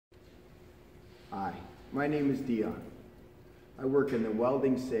Hi, my name is Dion. I work in the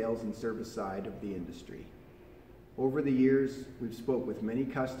welding sales and service side of the industry. Over the years, we've spoke with many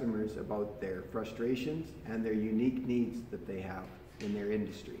customers about their frustrations and their unique needs that they have in their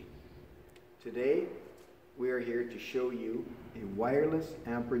industry. Today, we are here to show you a wireless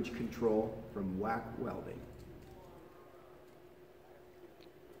amperage control from Welding.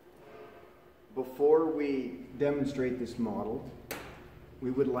 Before we demonstrate this model,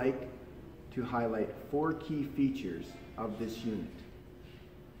 we would like to highlight 4 key features of this unit.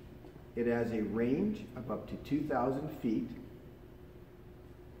 It has a range of up to 2,000 feet.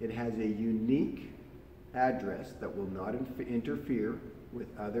 It has a unique address that will not interfere with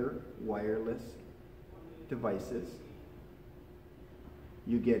other wireless devices.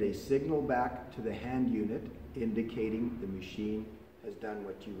 You get a signal back to the hand unit indicating the machine has done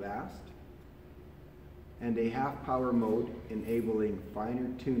what you've asked, and a half-power mode enabling finer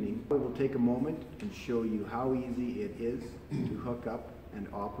tuning. I will take a moment and show you how easy it is to hook up and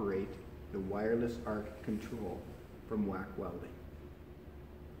operate the wireless arc control from Welding.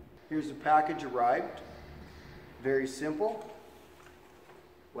 Here's the package arrived. Very simple.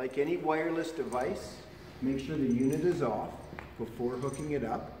 Like any wireless device, make sure the unit is off before hooking it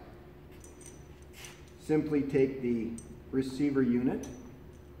up. Simply take the receiver unit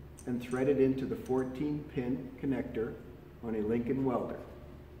and thread it into the 14-pin connector on a Lincoln welder.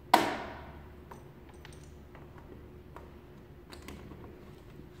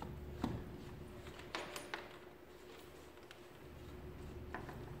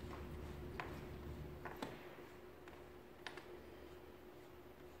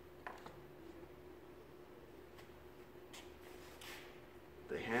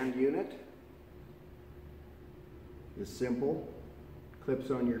 The hand unit is simple.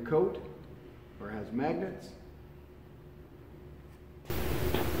 Clips on your coat or has magnets.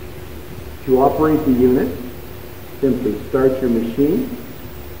 To operate the unit, simply start your machine.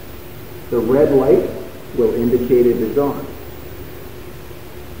 The red light will indicate it is on.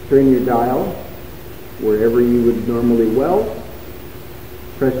 Turn your dial wherever you would normally weld.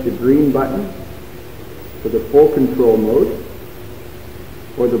 Press the green button for the full control mode,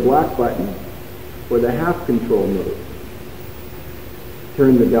 or the black button for the half control mode.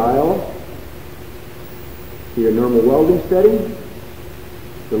 Turn the dial to your normal welding setting.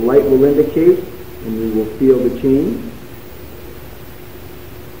 The light will indicate and you will feel the change.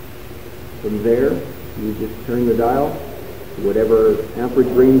 From there, you just turn the dial to whatever amperage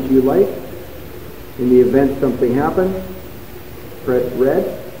range you like. In the event something happens, press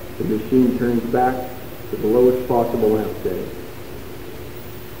red. The machine turns back to the lowest possible amp setting.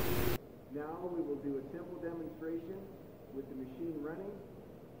 Now we will do a simple demonstration with the machine running,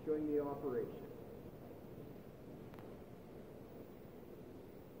 showing the operation.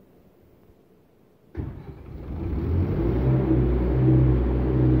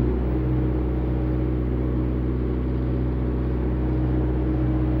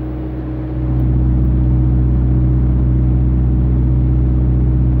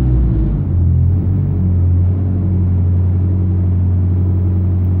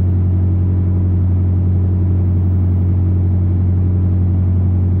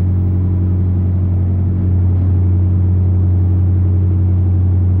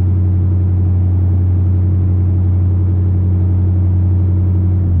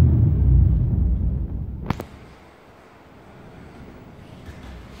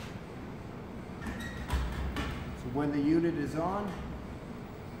 When the unit is on,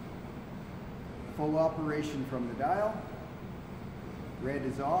 full operation from the dial. Red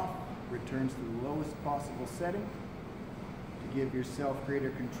is off, returns to the lowest possible setting. To give yourself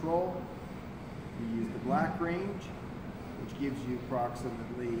greater control, you use the black range, which gives you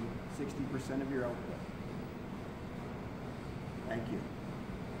approximately 60% of your output. Thank you.